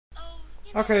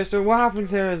Okay, so what happens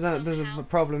here is that there's a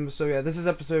problem. So yeah, this is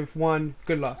episode 1.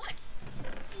 Good luck.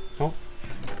 Oh,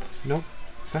 no,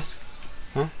 that's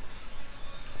huh?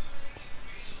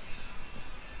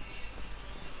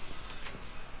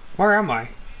 Where am I?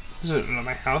 This isn't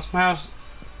my house. My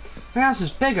house is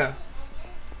bigger.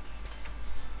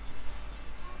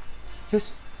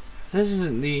 This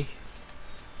isn't the.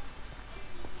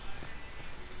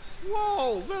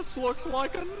 Whoa, this looks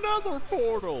like another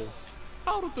portal.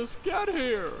 How did this get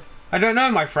here? I don't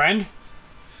know, my friend.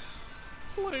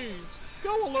 Please,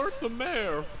 go alert the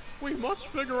mayor. We must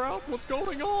figure out what's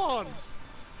going on.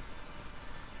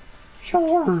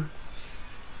 Sure.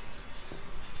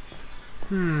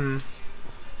 If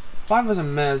I was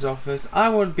in mayor's office, I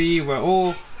would be where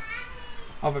all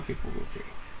other people would be.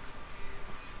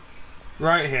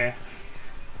 Right here.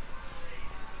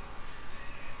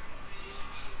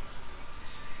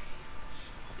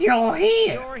 You're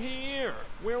here! You're here.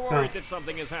 We're worried that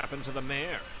something has happened to the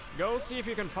mayor. Go see if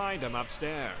you can find him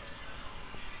upstairs.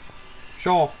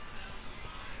 Sure.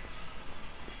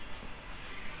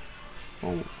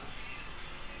 Oh.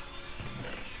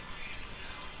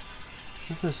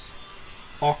 This is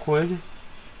awkward.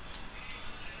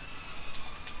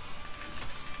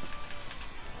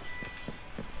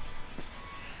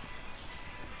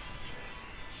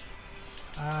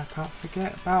 I can't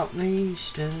forget about these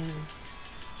stairs.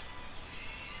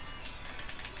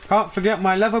 Can't forget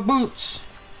my leather boots.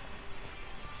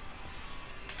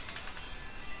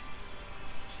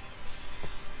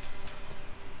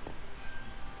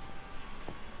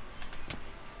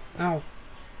 Ow.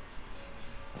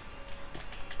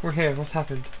 We're here. What's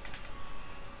happened?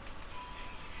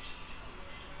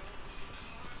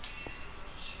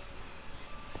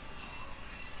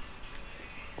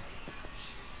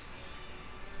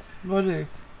 What do I do?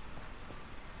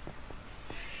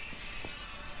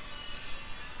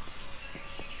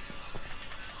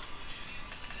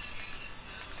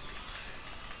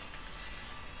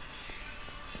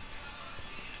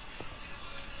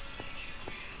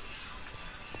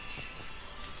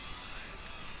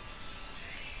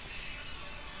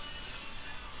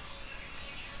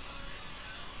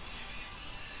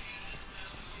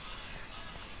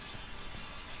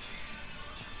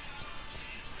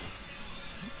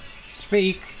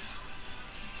 Speak.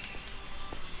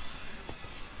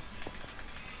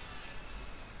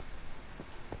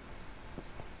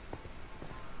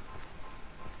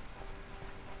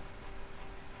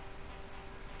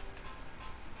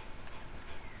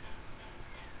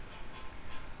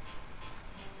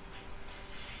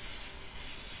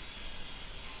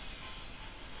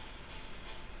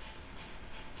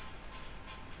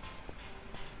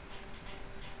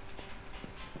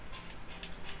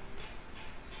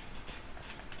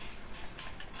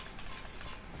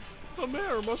 The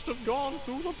mayor must have gone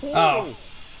through the portal. Oh.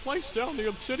 Place down the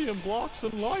obsidian blocks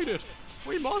and light it.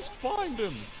 We must find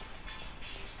him.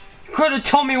 Could have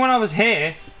told me when I was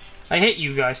here. I hate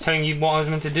you guys telling you what I was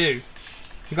meant to do.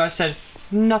 You guys said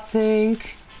nothing.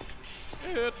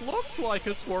 It looks like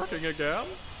it's working again.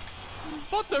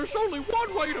 But there's only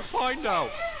one way to find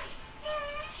out.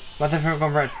 Let the film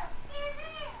gone red.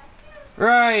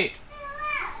 Right.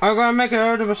 I'm gonna make an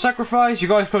ultimate sacrifice. You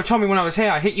guys could have told me when I was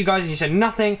here. I hit you guys and you said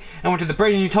nothing. I went to the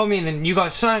bridge and you told me, and then you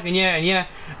guys suck and yeah.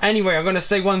 Anyway, I'm gonna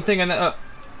say one thing and then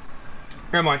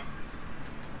where am I?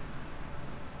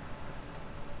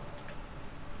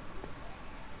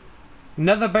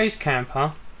 Another base camp,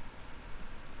 huh?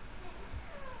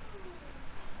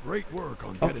 Great work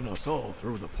on getting us all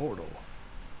through the portal.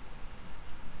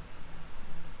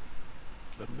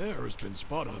 The mayor has been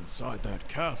spotted inside that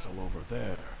castle over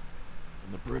there.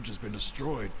 And the bridge has been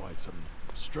destroyed by some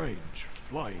strange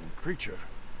flying creature.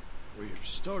 We've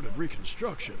started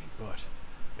reconstruction, but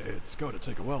it's going to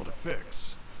take a while to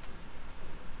fix.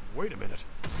 Wait a minute.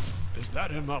 Is that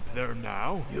him up there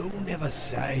now? You'll never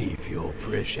save your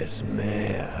precious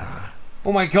mayor.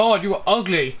 Oh my god, you were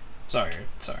ugly. Sorry.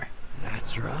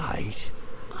 That's right.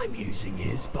 I'm using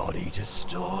his body to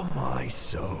store my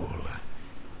soul.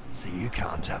 So you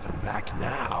can't have him back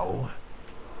now.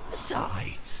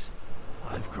 Besides,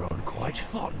 I've grown quite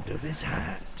fond of his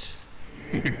hat.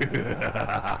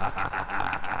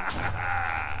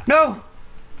 No!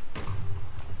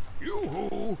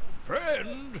 You,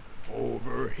 friend,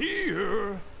 over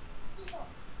here.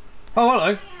 Oh,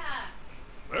 hello.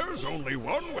 There's only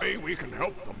one way we can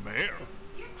help the mayor.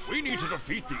 We need to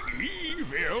defeat the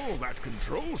evil that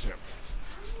controls him.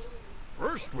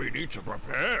 First, we need to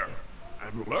prepare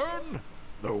and learn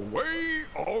the way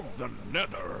of the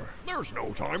Nether. There's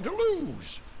no time to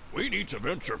lose. We need to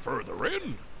venture further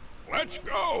in. Let's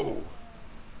go.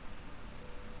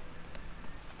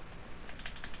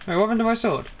 Wait, what happened to my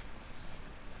sword?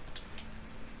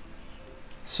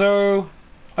 So,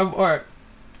 alright.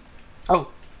 Oh,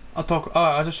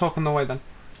 I'll just talk on the way then.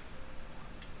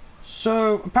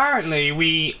 So apparently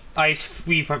we went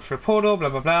through a portal, blah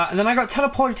blah blah, and then I got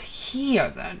teleported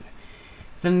here.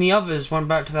 Then the others went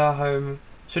back to their home.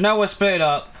 So now we're split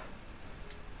up,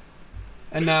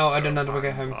 and now I don't know how to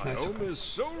get home. My home is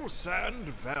Soul Sand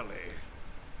Valley.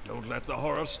 Don't let the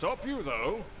horror stop you,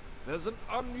 though. There's an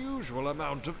unusual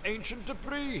amount of ancient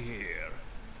debris here.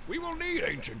 We will need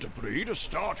ancient debris to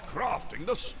start crafting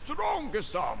the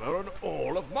strongest armor in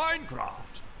all of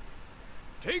Minecraft.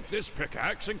 Take this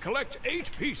pickaxe and collect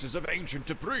 8 pieces of ancient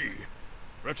debris.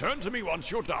 Return to me once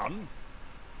you're done.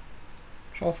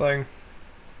 Sure thing.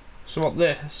 So what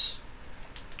this?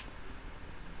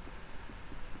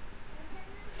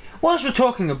 Whilst we're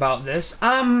talking about this,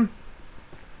 what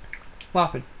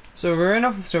happened? So we were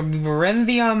in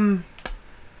the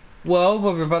world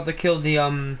where we were about to kill the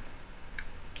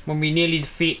when we nearly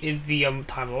defeated the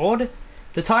Time Lord.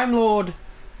 The Time Lord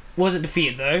wasn't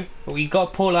defeated though, but we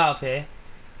got pulled out of here.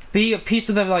 A piece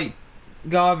of the like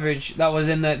garbage that was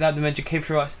in that dimension came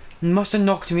through us. Must have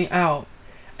knocked me out,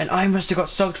 and I must have got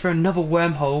sucked through another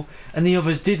wormhole, and the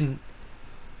others didn't.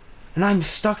 And I'm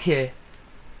stuck here,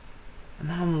 and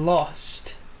now I'm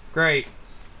lost. Great.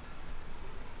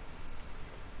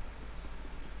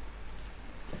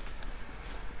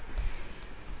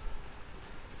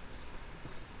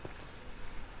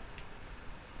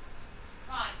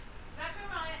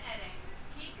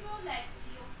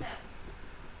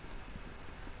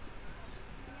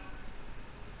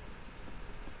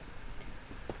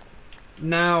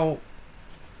 Now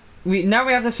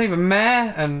we have to save a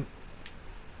mare, and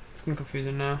it's getting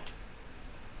confusing now.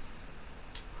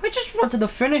 I just wanted to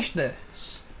finish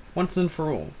this once and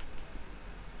for all.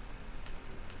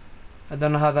 I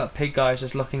don't know how that pig guy is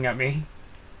just looking at me.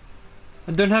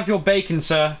 I don't have your bacon,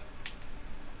 sir.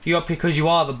 You're up because you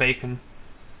are the bacon.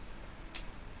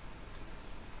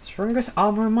 Strongest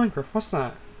armor in Minecraft. What's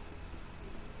that?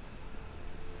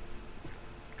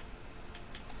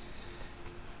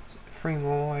 Three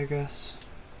more, I guess.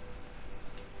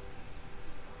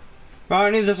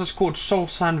 Apparently this is called Soul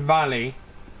Sand Valley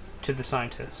to the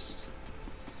scientists.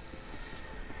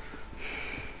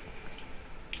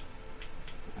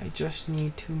 I just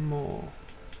need 2 more.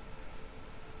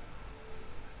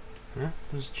 Huh?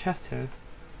 There's a chest here.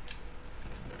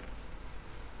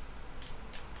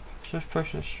 Just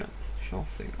potion of strength. Sure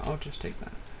thing. I'll just take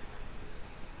that.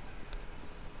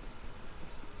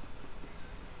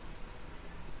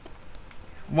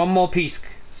 One more piece,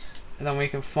 and then we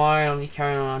can finally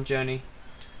carry on our journey.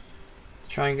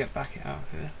 Let's try and get back out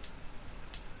of here.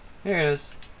 Here it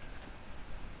is.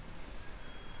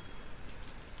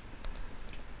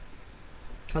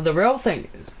 And the real thing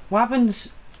is,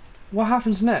 what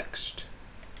happens next?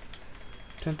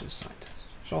 Turn to the scientist.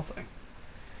 Sure thing.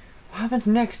 What happens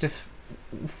next if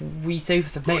we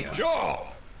save the mayor? Good job!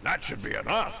 That should be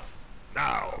enough.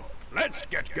 Now, let's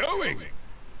get going!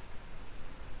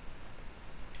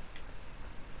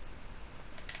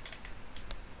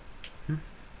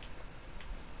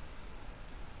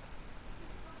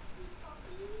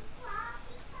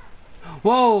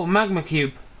 Whoa, magma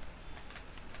cube.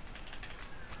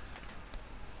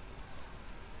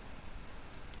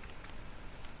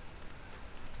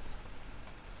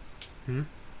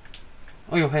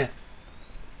 Oh, you're here.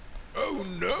 Oh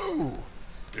no!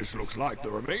 This looks like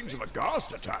the remains of a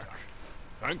ghast attack.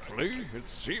 Thankfully, it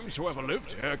seems whoever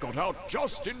lived here got out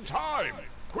just in time.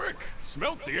 Quick,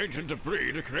 smelt the ancient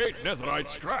debris to create netherite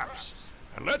scraps.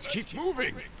 And let's keep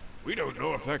moving. We don't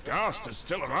know if that ghast is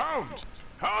still around.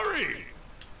 Hurry!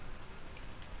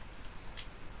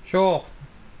 Sure.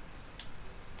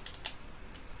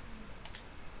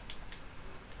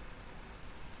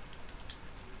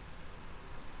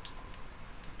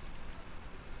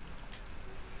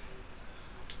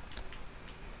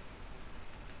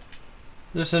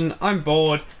 Listen, I'm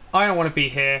bored. I don't want to be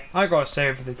here. I gotta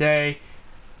save for the day.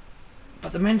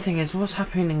 But the main thing is, what's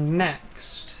happening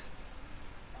next?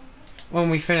 When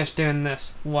we finish doing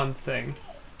this one thing.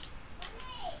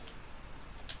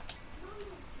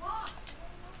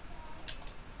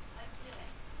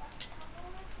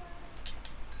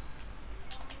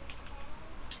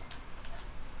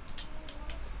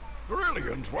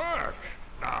 Brilliant work!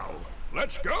 Now,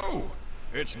 let's go!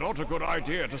 It's not a good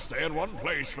idea to stay in one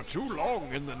place for too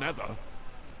long in the nether.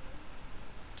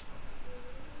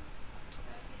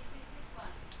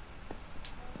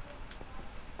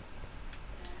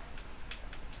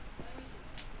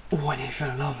 Oh, I nearly fell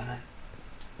in lava then.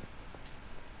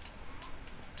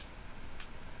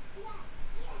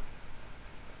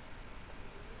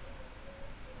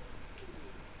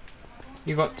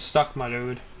 You got stuck, my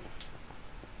dude.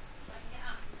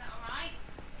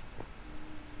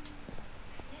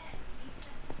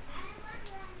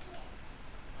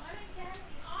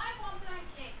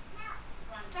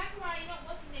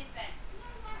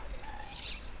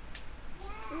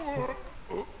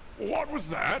 What was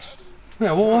that?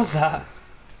 Yeah, what was that?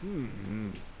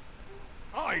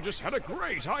 I just had a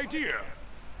great idea.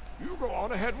 You go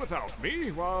on ahead without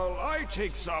me while I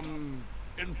take some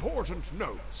important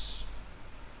notes.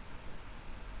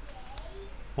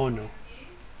 Oh no.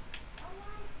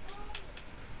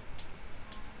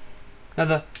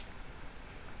 Another.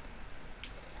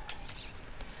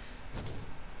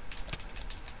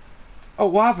 Oh,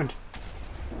 what happened?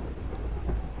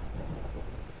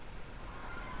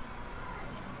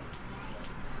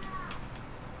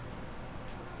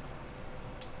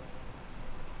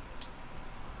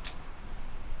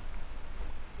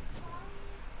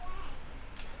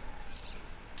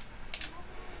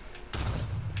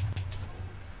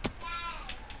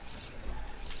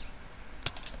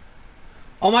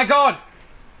 Oh my god!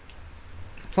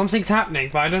 Something's happening,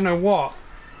 but I don't know what.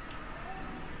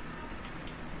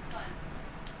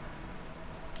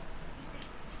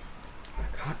 I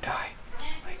can't die.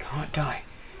 I can't die.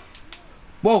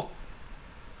 Whoa!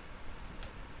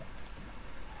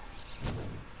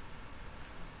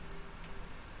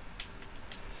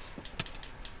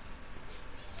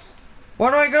 Where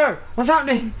do I go? What's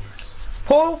happening?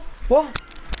 Paul? What?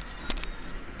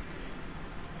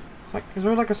 Like, is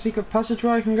there like a secret passage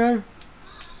where I can go?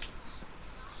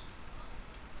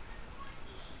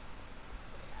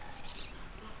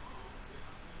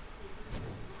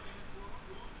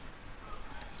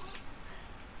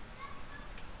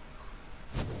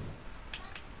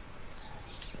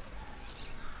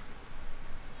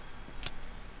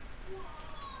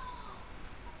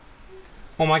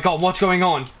 Oh my god, what's going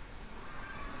on?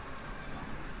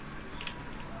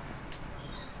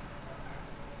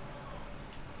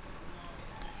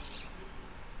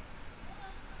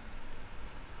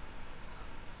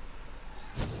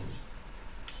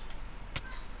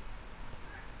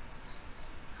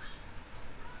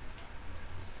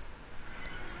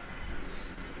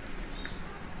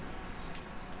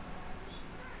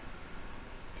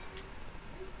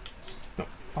 No,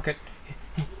 fuck it.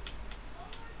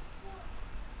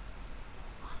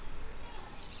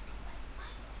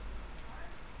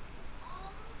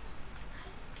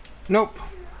 Nope.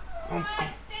 Oh, God.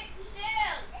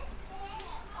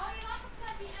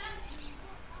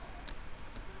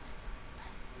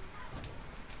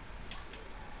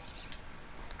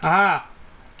 Aha!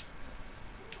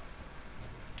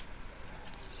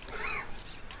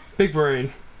 Big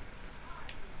brain.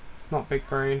 Not big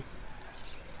brain.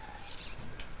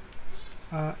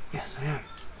 Yes I am.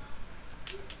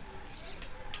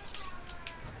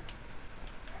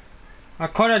 I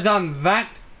could have done that.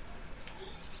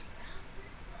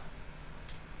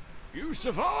 You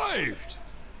survived!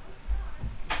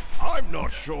 I'm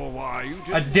not sure why you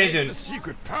didn't take the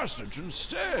secret passage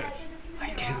instead. I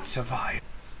didn't survive.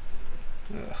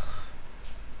 Ugh.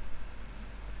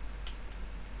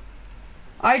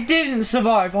 I didn't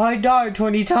survive. I died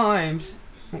 20 times.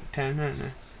 Oh, 10, no.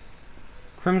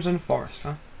 Crimson Forest,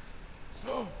 huh?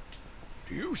 Oh,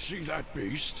 do you see that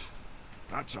beast?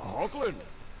 That's a hoglin.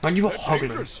 Are you a They're hoglin?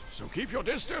 dangerous, so keep your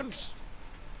distance.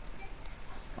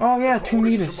 Oh yeah, 2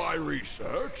 According meters. to my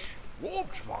research,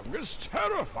 warped fungus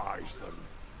terrifies them.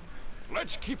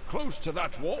 Let's keep close to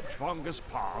that warped fungus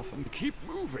path and keep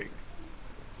moving.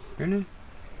 Really?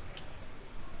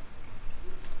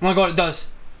 Oh my god, it does.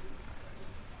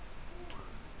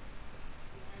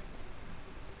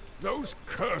 Those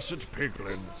cursed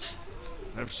piglins.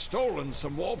 They've stolen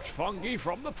some warped fungi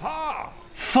from the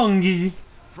path. Fungi.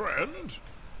 Friend,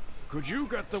 could you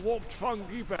get the warped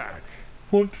fungi back?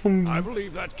 What fungi? I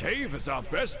believe that cave is our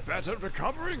best bet at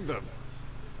recovering them.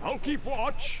 I'll keep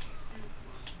watch.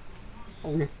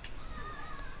 Oh.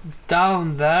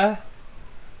 Down there?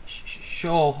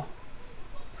 Sure.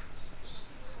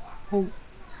 Oh.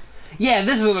 Yeah,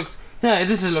 this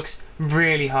looks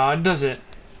really hard, does it?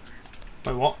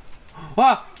 Wait, what?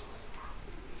 Ah!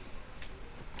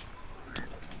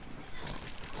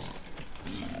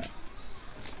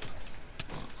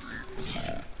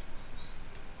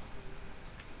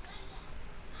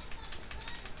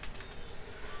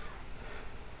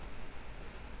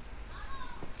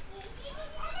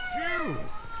 Phew!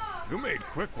 You made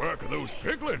quick work of those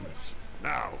piglins.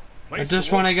 Now, I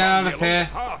just want to get out of here.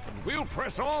 Path and we'll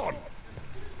press on.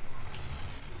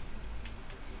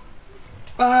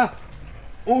 Ah!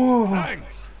 Oh!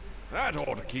 Thanks. That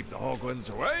ought to keep the hoglins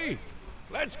away.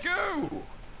 Let's go.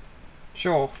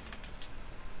 Sure.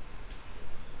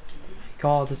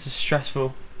 god, this is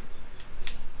stressful.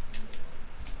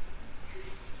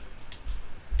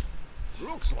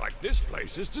 Looks like this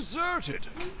place is deserted.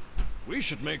 We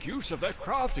should make use of that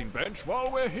crafting bench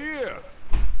while we're here.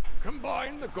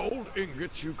 Combine the gold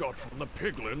ingots you got from the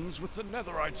piglins with the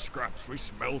netherite scraps we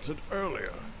smelted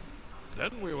earlier.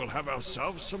 Then we will have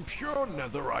ourselves some pure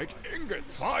netherite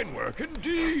ingots. Fine work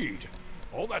indeed.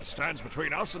 All that stands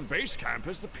between us and base camp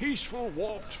is the peaceful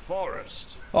warped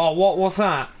forest. Oh, what's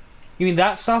that? You mean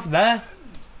that stuff there?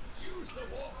 Use the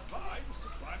warped vines to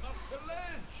climb up the ledge.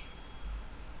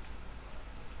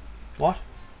 What?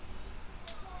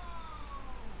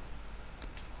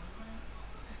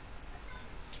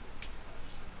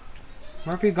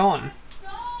 Where have you gone?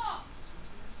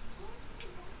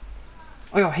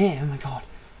 Oh, you're here. Oh my god.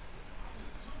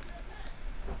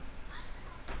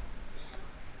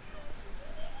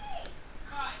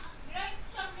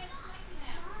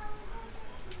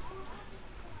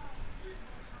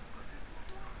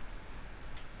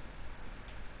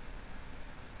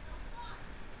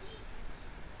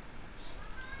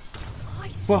 I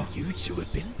see you two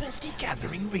have been busy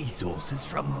gathering resources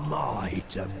from my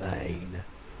domain.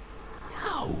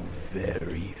 How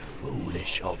very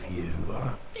foolish of you.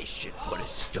 This should put a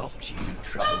stop to you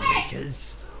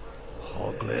troublemakers.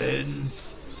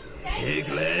 Hoglins!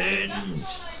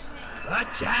 Piglins!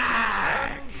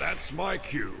 Attack! That's my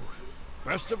cue.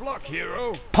 Best of luck,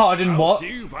 hero. Pardon, I'll what?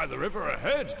 see you by the river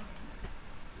ahead.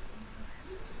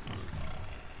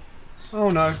 Oh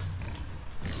no.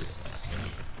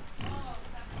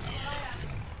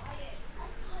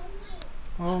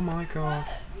 Oh my god.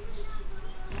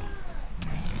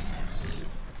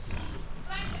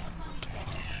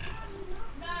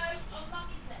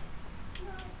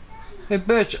 Hey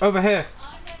bitch, over here.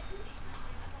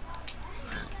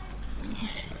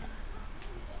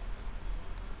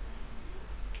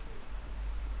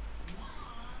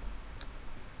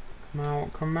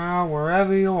 Come out,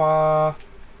 wherever you are.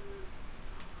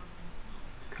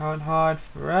 Can't hide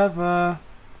forever.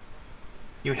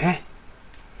 You in here?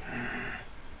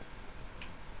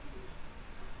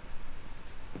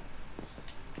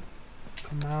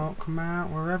 Come out,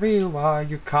 wherever you are.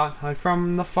 You can't hide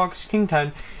from the Fox King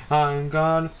 10. I'm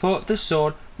gonna put the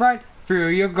sword right through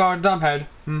your goddamn head.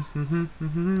 I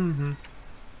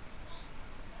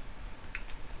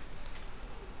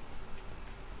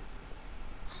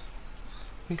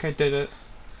think I did it.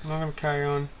 I'm not gonna carry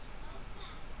on.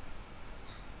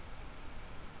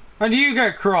 How do you get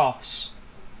across?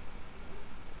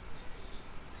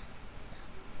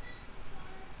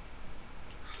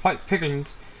 White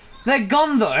piglins. They're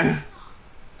gone though!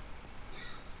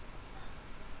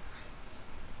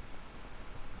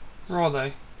 Where are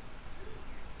they?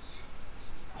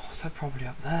 Oh, they're probably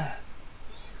up there.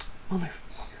 Motherfuckers.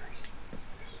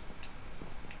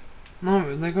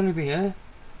 No, they're gonna be here.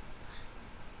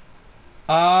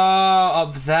 Oh,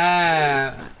 up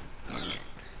there.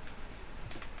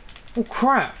 Oh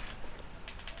crap.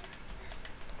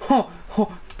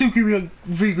 Do give me like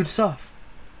really good stuff.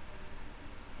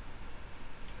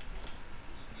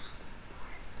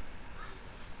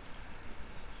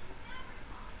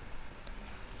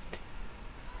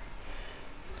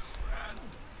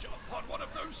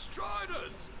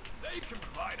 Striders! They can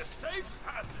provide a safe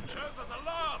passage over the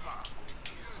lava.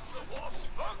 Use the warped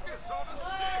fungus on a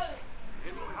stick.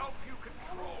 It'll help you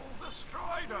control the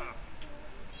strider.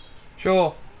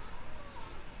 Sure.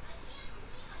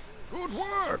 Good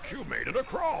work! You made it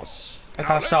across. I Now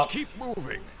can't let's stop. keep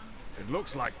moving. It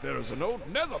looks like there is an old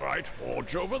netherite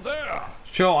forge over there.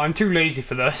 Sure, I'm too lazy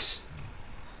for this.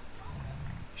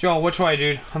 Sure, which way,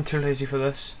 dude? I'm too lazy for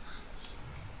this.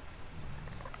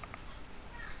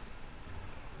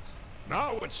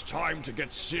 Now it's time to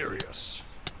get serious.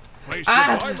 Place your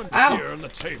diamond gear on the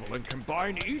table and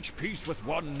combine each piece with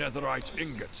one netherite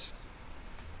ingot.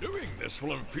 Doing this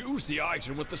will infuse the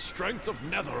item with the strength of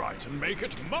netherite and make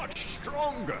it much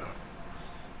stronger.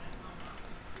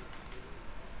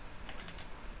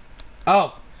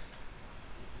 Oh.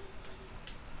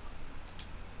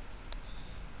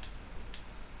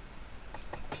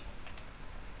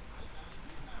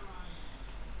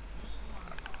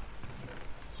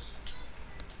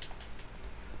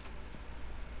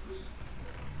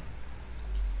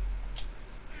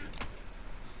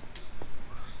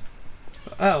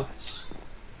 Oh.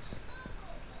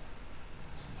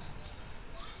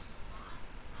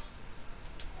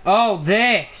 Oh,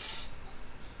 this.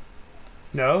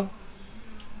 No.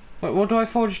 Wait, what do I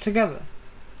forge together?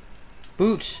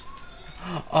 Boots.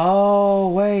 Oh,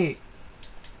 wait.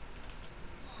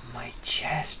 My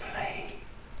chest plate.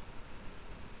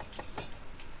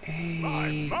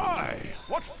 Hey. My,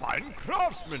 what fine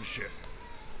craftsmanship.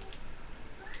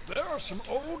 There are some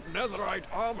old netherite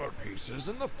armor pieces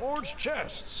in the forged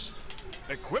chests.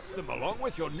 Equip them along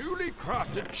with your newly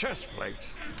crafted chestplate.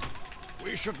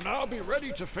 We should now be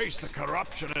ready to face the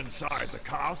corruption inside the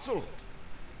castle.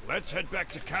 Let's head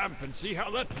back to camp and see how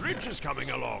that bridge is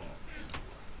coming along.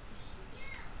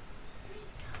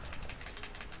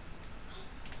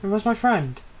 Where's my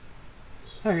friend?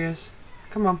 There he is.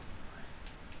 Come on.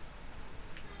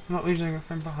 I'm not losing a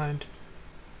friend behind.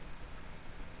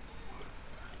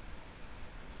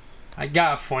 I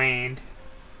got a friend.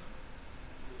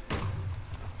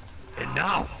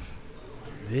 Enough!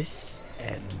 This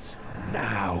ends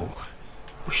now.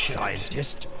 Oh, shit.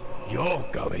 Scientist, you're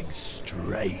going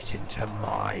straight into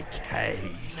my cage.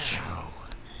 Now,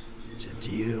 to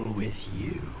deal with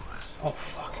you. Oh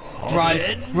fuck.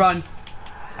 Hobbits, Run!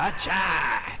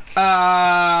 Attack!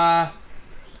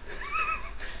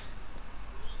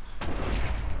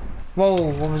 Whoa,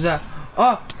 what was that?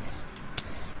 Oh!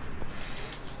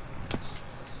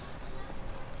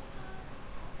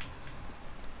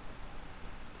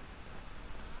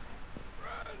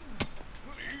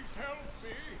 Please help me.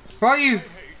 Where are you? I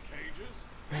hate cages.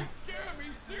 They scare me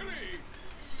silly.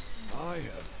 I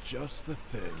have just the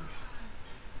thing.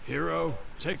 Hero,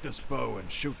 take this bow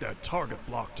and shoot that target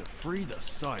block to free the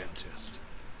scientist.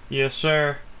 Yes,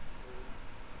 sir.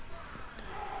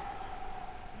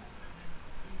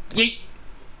 Yeet!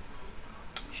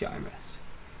 Shit, I missed.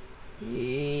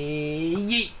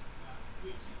 Yeet!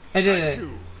 I did Thank it.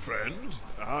 you, friend.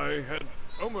 I had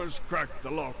almost cracked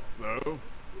the lock, though.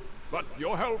 But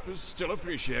your help is still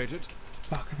appreciated.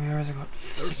 Fuck, how many hours I got?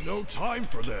 There's no time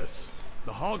for this.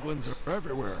 The hoglins are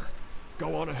everywhere.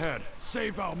 Go on ahead.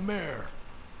 Save our mare.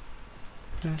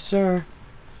 Yes, sir.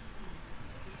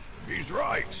 He's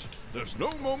right. There's no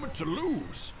moment to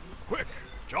lose. Quick,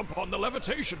 jump on the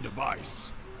levitation device.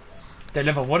 They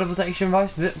live on what levitation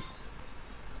device? Is it?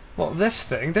 Well, this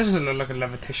thing. This doesn't look like a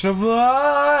levitation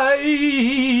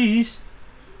device.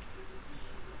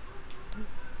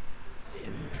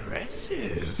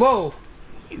 Impressive. Whoa!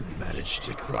 You managed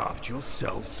to craft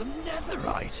yourself some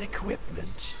netherite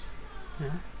equipment.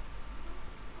 Yeah.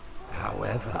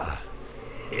 However,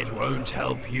 it won't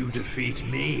help you defeat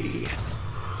me.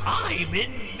 I'm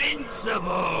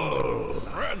invincible!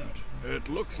 Friend, it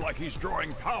looks like he's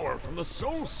drawing power from the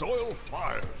soul soil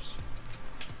fires.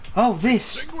 Oh,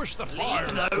 this. Extinguish the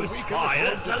fires. Leave to those weaken the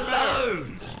fires corrupted mare.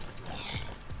 alone!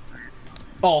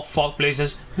 Oh, fuck,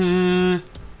 blazes.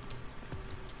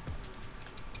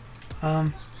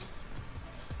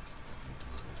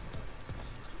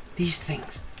 These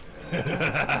things.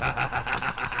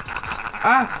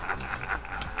 Ah!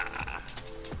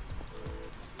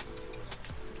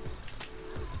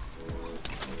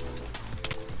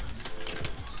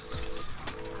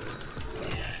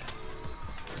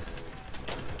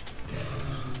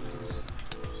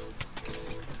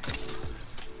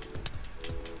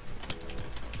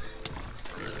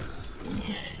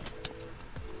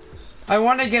 I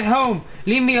want to get home.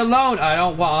 Leave me alone. I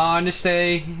don't want to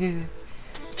stay.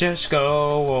 Just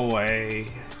go away.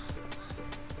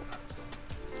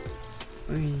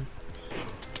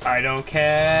 I don't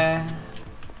care.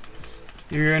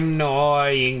 You're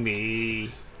annoying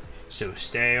me. So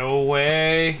stay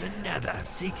away. The nether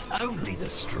seeks only the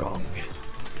strong.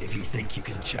 If you think you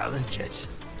can challenge it,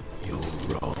 you're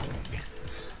wrong.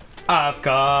 I've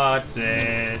got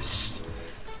this.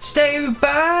 Stay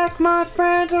back, my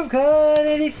friend. I've got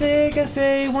anything I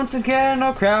say. Once again,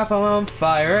 oh crap, I'm on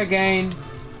fire again.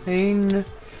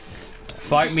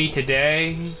 Fight me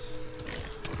today.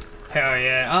 Hell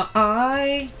yeah,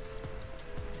 I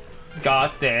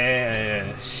got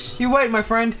this. You wait, my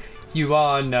friend. You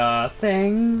are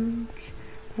nothing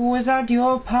without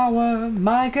your power,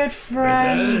 my good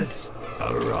friend. Brothers,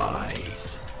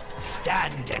 arise.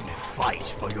 Stand and fight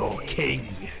for your king.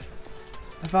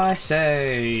 If I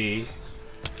say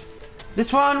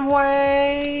this one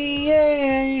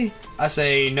way, I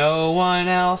say no one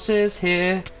else is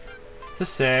here to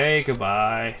say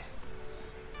goodbye,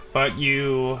 but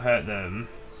you hurt them.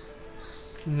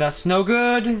 That's no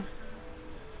good.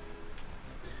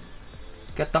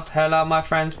 Get the hell out of my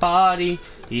friend's body.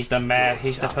 He's the mayor,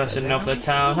 he's the person of the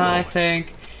town, I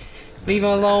think. Leave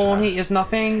him alone, he is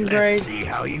nothing great. Let's see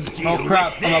how you deal Oh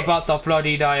crap, with I'm this. about to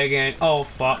bloody die again. Oh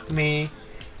fuck me.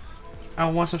 I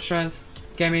want some strength.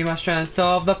 Give me my strength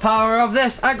of the power of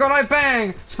this. I go like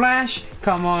bang! Splash!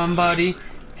 Come on, buddy.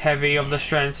 Heavy of the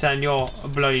strength and you're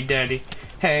bloody deady.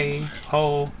 Hey,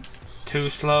 ho. Too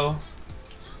slow.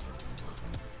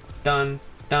 Done,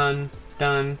 done,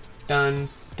 done, done,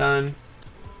 done.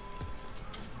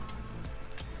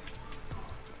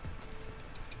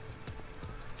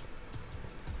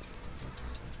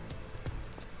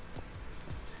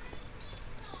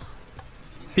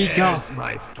 Be gone. Here's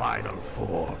my final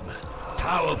form,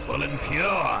 powerful and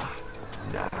pure.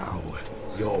 Now,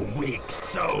 your weak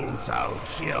souls I'll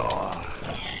cure.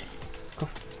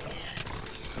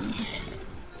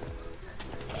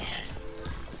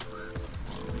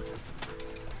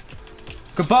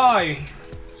 Goodbye!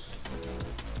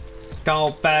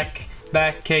 Go back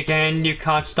again, you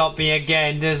can't stop me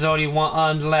again. There's only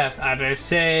one left, I just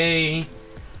say.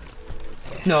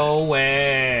 No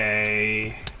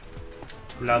way.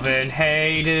 Love and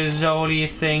hate is only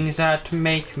things that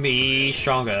make me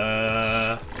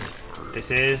stronger.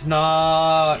 This is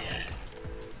not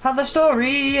how the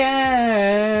story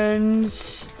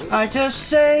ends. I just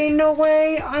say no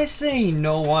way, I say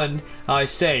no one. I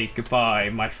say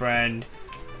goodbye, my friend.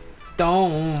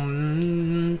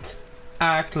 Don't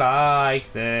act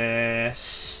like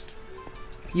this.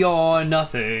 You're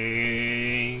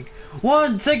nothing.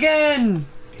 Once again!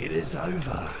 It is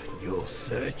over. Your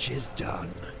search is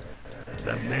done.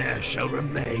 The mayor shall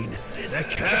remain.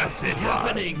 The cursed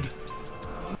happening.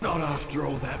 Not after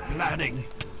all that planning.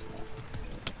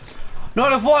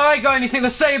 Not if I got anything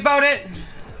to say about it!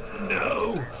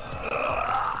 No.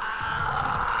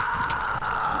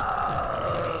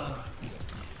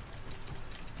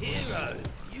 Hero,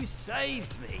 you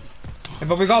saved me. Yeah,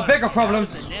 but we got a bigger problem. Out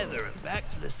of the Nether and back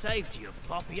to the safety of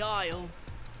Poppy Isle.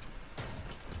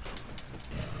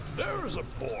 There's a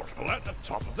portal at the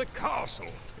top of the castle.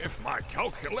 If my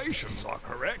calculations are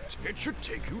correct, it should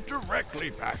take you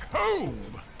directly back home.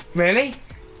 Really?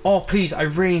 Oh please, I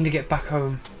really need to get back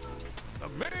home. The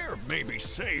mayor may be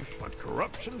safe, but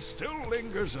corruption still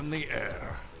lingers in the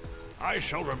air. I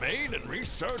shall remain and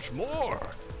research more.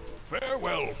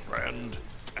 Farewell, friend,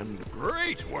 and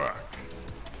great work.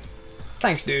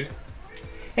 Thanks, dude.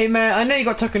 Hey man, I know you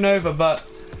got taken over, but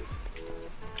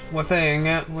one thing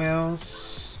at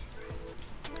Wills,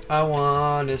 I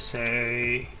want to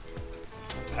say,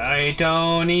 I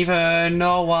don't even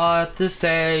know what to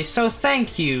say, so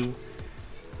thank you.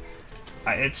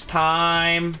 It's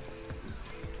time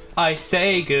I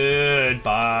say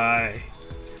goodbye.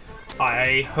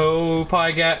 I hope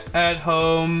I get at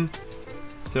home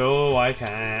so I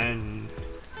can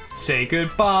say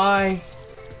goodbye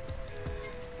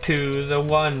to the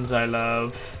ones I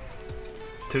love,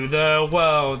 to the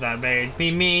world that made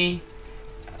me me.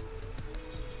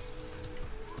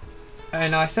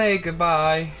 And I say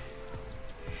goodbye.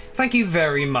 Thank you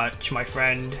very much, my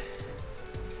friend.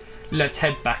 Let's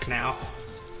head back now.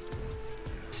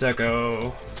 So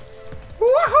go.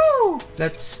 Woohoo!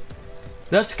 Let's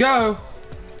go.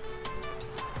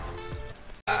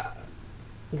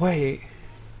 Wait.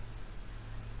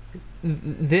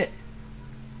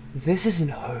 This isn't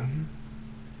home.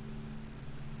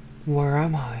 Where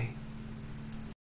am I?